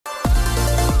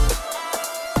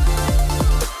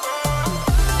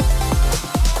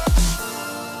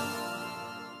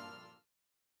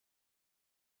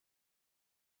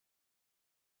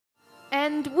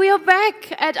And we are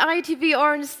back at ITV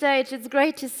Orange Stage. It's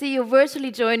great to see you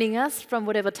virtually joining us from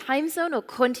whatever time zone or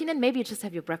continent. Maybe you just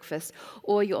have your breakfast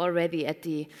or you're already at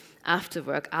the after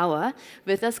work hour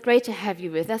with us. Great to have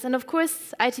you with us. And of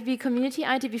course, ITV community,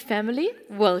 ITV family,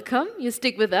 welcome. You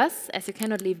stick with us as you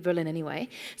cannot leave Berlin anyway.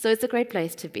 So it's a great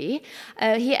place to be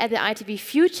here at the ITV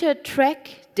Future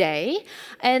Track Day.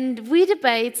 And we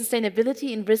debate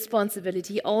sustainability and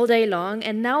responsibility all day long.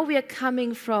 And now we are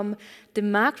coming from the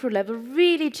macro level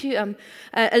really to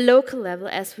a local level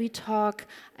as we talk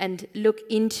and look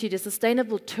into the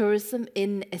sustainable tourism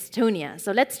in Estonia.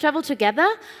 So let's travel together,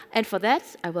 and for that,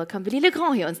 I welcome Willy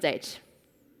Legrand here on stage.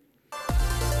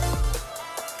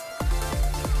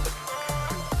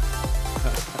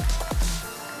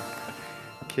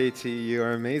 Katie, you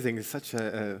are amazing. It's such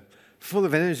a full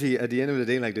of energy at the end of the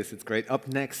day like this. It's great. Up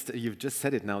next, you've just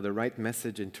said it now, the right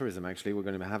message in tourism. Actually, we're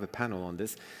going to have a panel on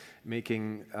this,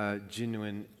 making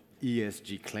genuine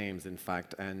ESG claims, in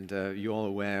fact. And you're all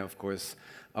aware, of course,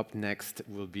 up next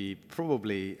will be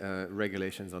probably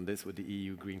regulations on this with the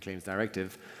EU Green Claims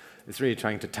Directive. It's really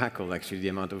trying to tackle, actually, the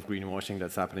amount of greenwashing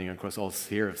that's happening across all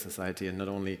spheres of society and not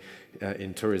only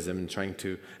in tourism, and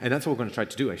that's what we're going to try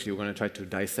to do, actually. We're going to try to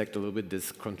dissect a little bit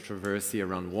this controversy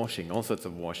around washing, all sorts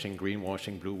of washing, green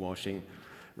washing, blue washing,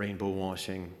 rainbow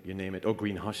washing, you name it, or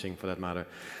green hushing for that matter.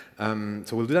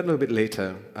 So we'll do that a little bit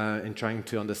later in trying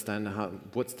to understand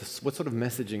what sort of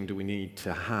messaging do we need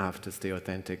to have to stay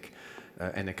authentic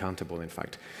and accountable, in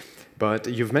fact. But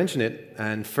you've mentioned it,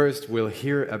 and first we'll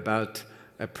hear about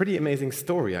a pretty amazing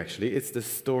story, actually. It's the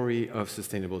story of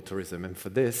sustainable tourism. And for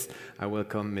this, I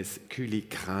welcome Ms. Külli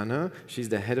Kraner. She's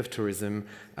the head of tourism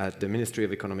at the Ministry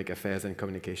of Economic Affairs and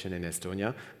Communication in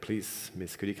Estonia. Please,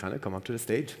 Ms. Külli Kraner, come up to the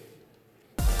stage.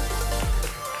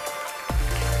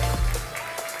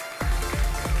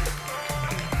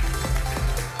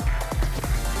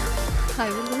 Hi,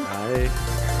 Willy. Hi.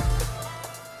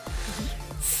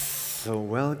 So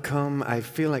welcome. I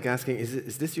feel like asking,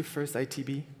 is this your first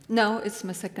ITB? No, it's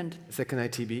my second. Second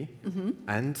ITB? Mm-hmm.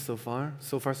 And so far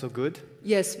so good?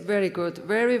 Yes, very good.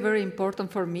 Very, very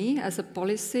important for me as a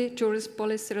tourist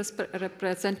policy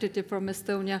representative from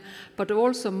Estonia, but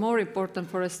also more important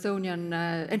for Estonian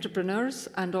entrepreneurs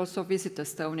and also Visit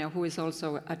Estonia, who is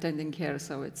also attending here.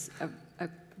 So it's a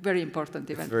very important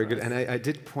event. Very good. And I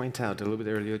did point out a little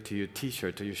bit earlier to your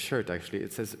T-shirt, to your shirt actually,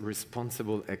 it says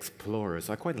Responsible Explorer.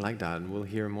 So I quite like that, and we'll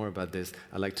hear more about this.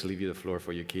 I'd like to leave you the floor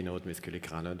for your keynote, Ms. Külli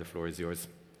Kraner. The floor is yours.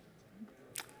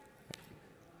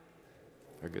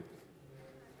 Very good.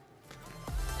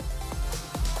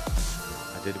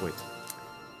 I did wait.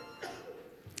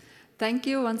 Thank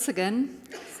you once again.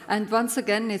 And once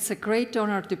again, it's a great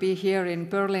honor to be here in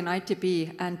Berlin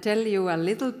ITB and tell you a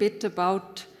little bit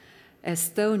about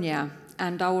Estonia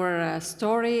and our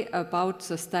story about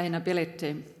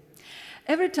sustainability.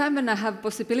 Every time when I have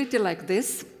possibility like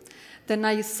this, then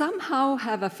I somehow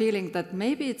have a feeling that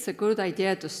maybe it's a good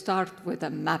idea to start with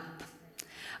a map.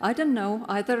 I don't know,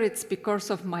 either it's because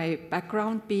of my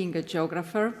background being a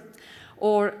geographer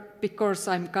or because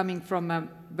I'm coming from a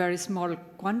very small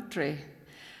country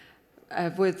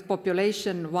with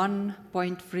population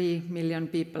 1.3 million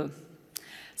people.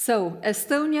 So,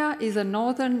 Estonia is a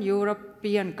northern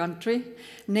European country,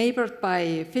 neighbored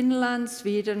by Finland,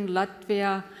 Sweden,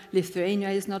 Latvia, Lithuania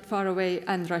is not far away,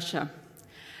 and Russia.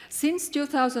 Since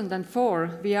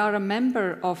 2004, we are a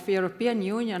member of the European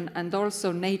Union and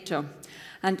also NATO.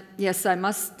 And yes, I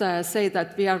must say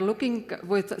that we are looking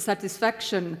with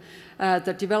satisfaction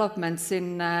the developments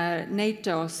in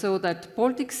NATO, so that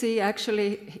Baltic Sea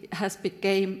actually has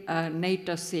become a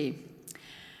NATO sea.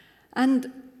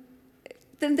 And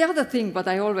then the other thing what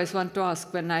I always want to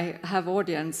ask when I have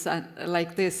audience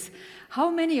like this, how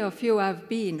many of you have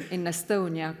been in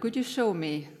Estonia? Could you show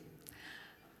me?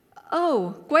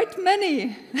 Oh, quite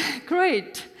many.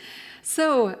 Great.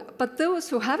 So, but those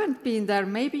who haven't been there,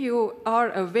 maybe you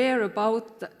are aware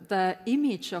about the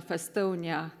image of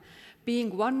Estonia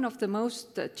being one of the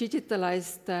most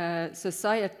digitalized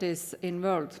societies in the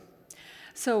world.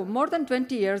 So, more than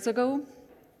 20 years ago,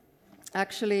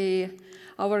 actually,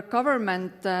 our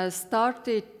government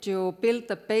started to build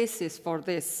the basis for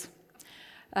this.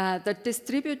 The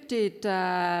distributed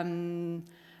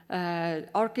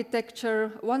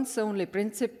architecture, once only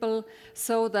principle,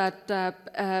 so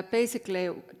that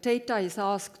basically data is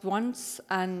asked once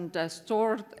and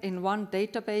stored in one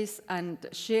database and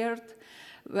shared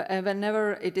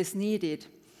whenever it is needed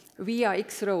via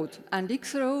X-Road. And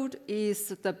X-Road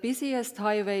is the busiest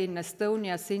highway in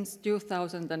Estonia since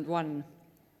 2001.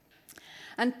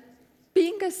 And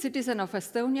being a citizen of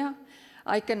Estonia,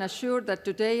 I can assure that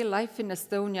today life in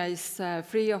Estonia is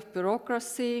free of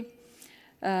bureaucracy,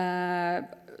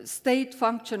 State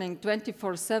functioning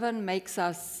 24/7 makes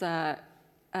us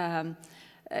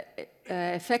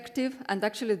effective, and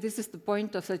actually this is the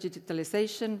point of the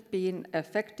digitalization, being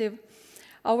effective.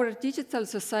 Our digital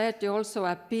society also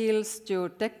appeals to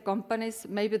tech companies.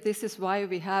 Maybe this is why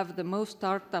we have the most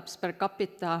startups per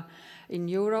capita in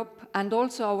Europe, and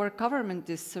also our government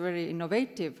is very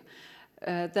innovative.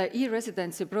 The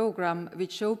e-residency program,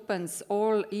 which opens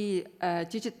all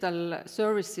digital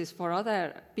services for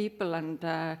other people and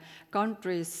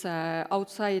countries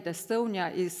outside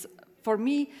Estonia, is, for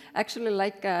me, actually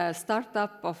like a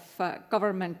startup of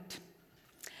government.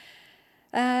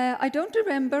 I don't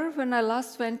remember when I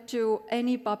last went to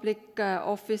any public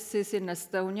offices in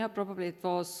Estonia. Probably it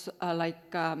was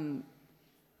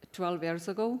 12 years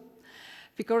ago,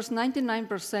 because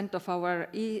 99% of our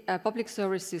public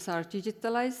services are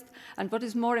digitalized, and what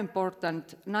is more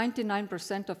important,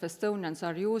 99% of Estonians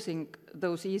are using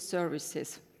those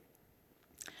e-services.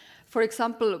 For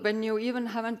example, when you even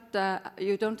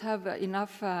you don't have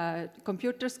enough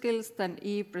computer skills, then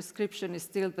e-prescription is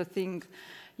still the thing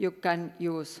you can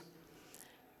use.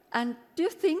 And do you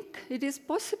think it is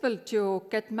possible to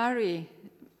get married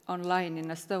online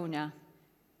in Estonia?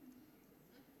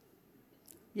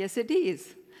 Yes, it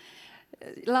is.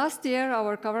 Last year,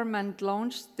 our government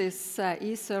launched this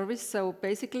e-service, so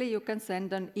basically you can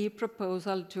send an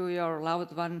e-proposal to your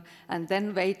loved one and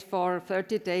then wait for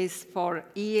 30 days for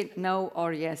no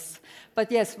or yes.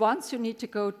 But yes, once you need to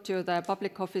go to the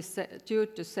public office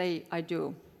to say, I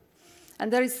do.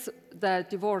 And there is the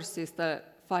divorce is the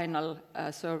final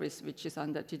service which is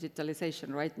under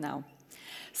digitalization right now.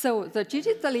 So the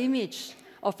digital image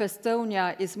of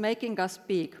Estonia is making us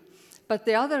big. But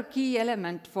the other key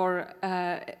element for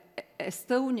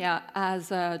Estonia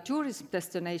as a tourism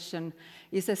destination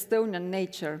is Estonian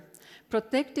nature.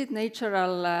 Protected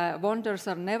natural wonders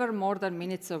are never more than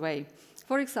minutes away.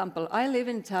 For example, I live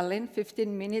in Tallinn,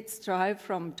 15 minutes drive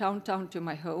from downtown to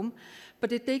my home,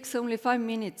 but it takes only 5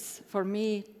 minutes for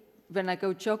me when I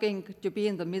go jogging to be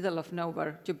in the middle of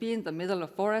nowhere, to be in the middle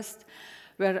of forest,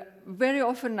 where very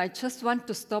often I just want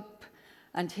to stop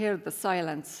and hear the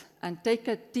silence and take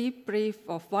a deep breath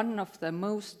of one of the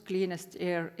most cleanest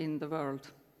air in the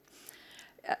world.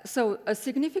 So a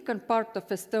significant part of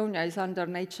Estonia is under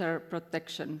nature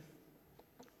protection.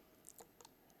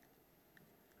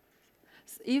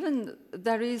 Even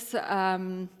there is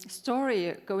a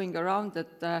story going around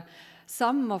that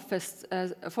some of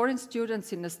foreign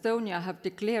students in Estonia have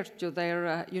declared to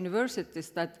their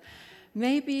universities that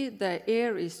maybe the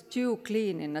air is too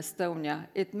clean in Estonia.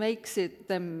 It makes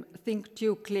them think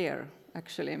too clear,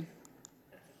 actually.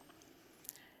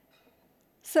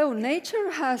 So nature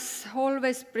has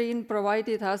always been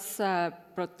provided us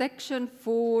protection,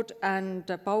 food, and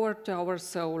power to our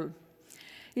soul.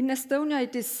 In Estonia,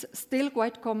 it is still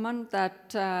quite common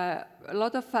that a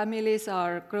lot of families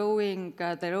are growing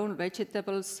their own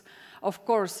vegetables. Of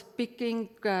course, picking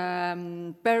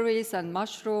berries and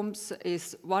mushrooms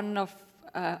is one of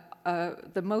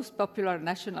the most popular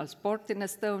national sport in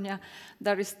Estonia.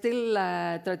 There is still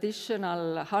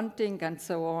traditional hunting and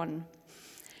so on.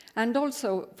 And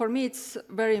also, for me, it's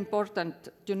very important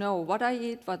to know what I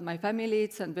eat, what my family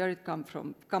eats, and where it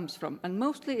comes from. And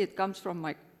mostly it comes from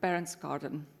my parents'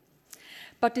 garden.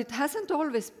 But it hasn't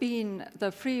always been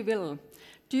the free will.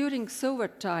 During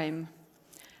Soviet time,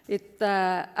 it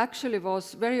actually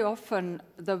was very often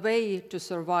the way to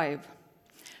survive.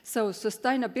 So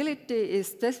sustainability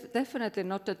is definitely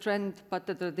not a trend, but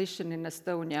a tradition in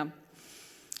Estonia.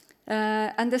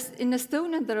 And in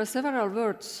Estonian, there are several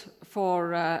words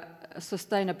for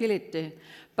sustainability,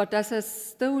 but as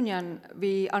Estonian,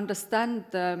 we understand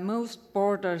the most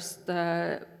borders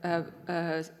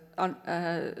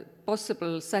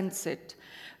possible sense it.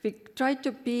 We try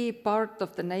to be part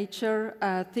of the nature,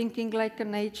 thinking like a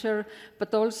nature,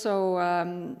 but also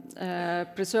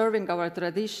preserving our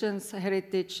traditions,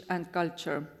 heritage, and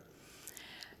culture.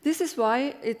 This is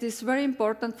why it is very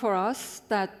important for us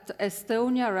that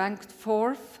Estonia ranked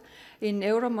 4th in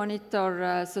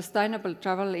Euromonitor Sustainable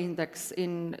Travel Index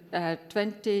in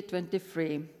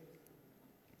 2023.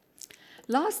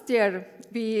 Last year,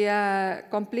 we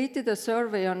completed a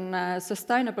survey on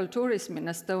sustainable tourism in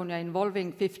Estonia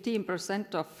involving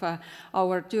 15% of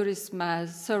our tourism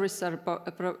service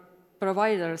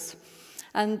providers.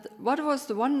 And what was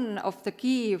one of the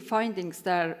key findings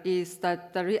there is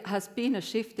that there has been a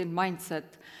shift in mindset.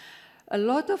 A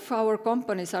lot of our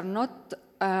companies are not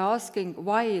asking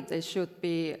why they should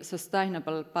be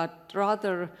sustainable, but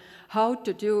rather how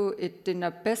to do it in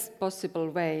a best possible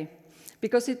way.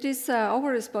 because it is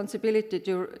our responsibility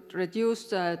to reduce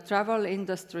the travel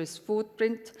industry's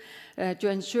footprint, to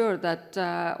ensure that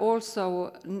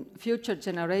also future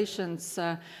generations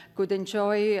could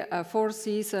enjoy 4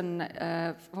 seasons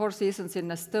in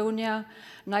Estonia,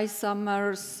 nice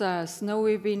summers,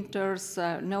 snowy winters,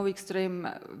 no extreme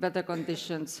weather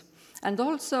conditions. And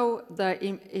also the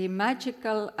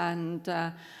magical and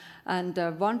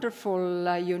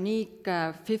wonderful, unique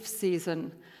 5th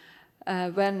season,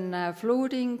 when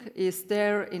flooding is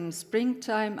there in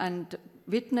springtime and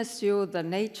witness you the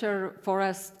nature,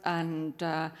 forest, and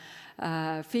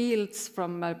fields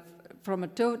from a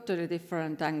totally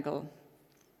different angle.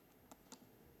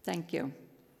 Thank you.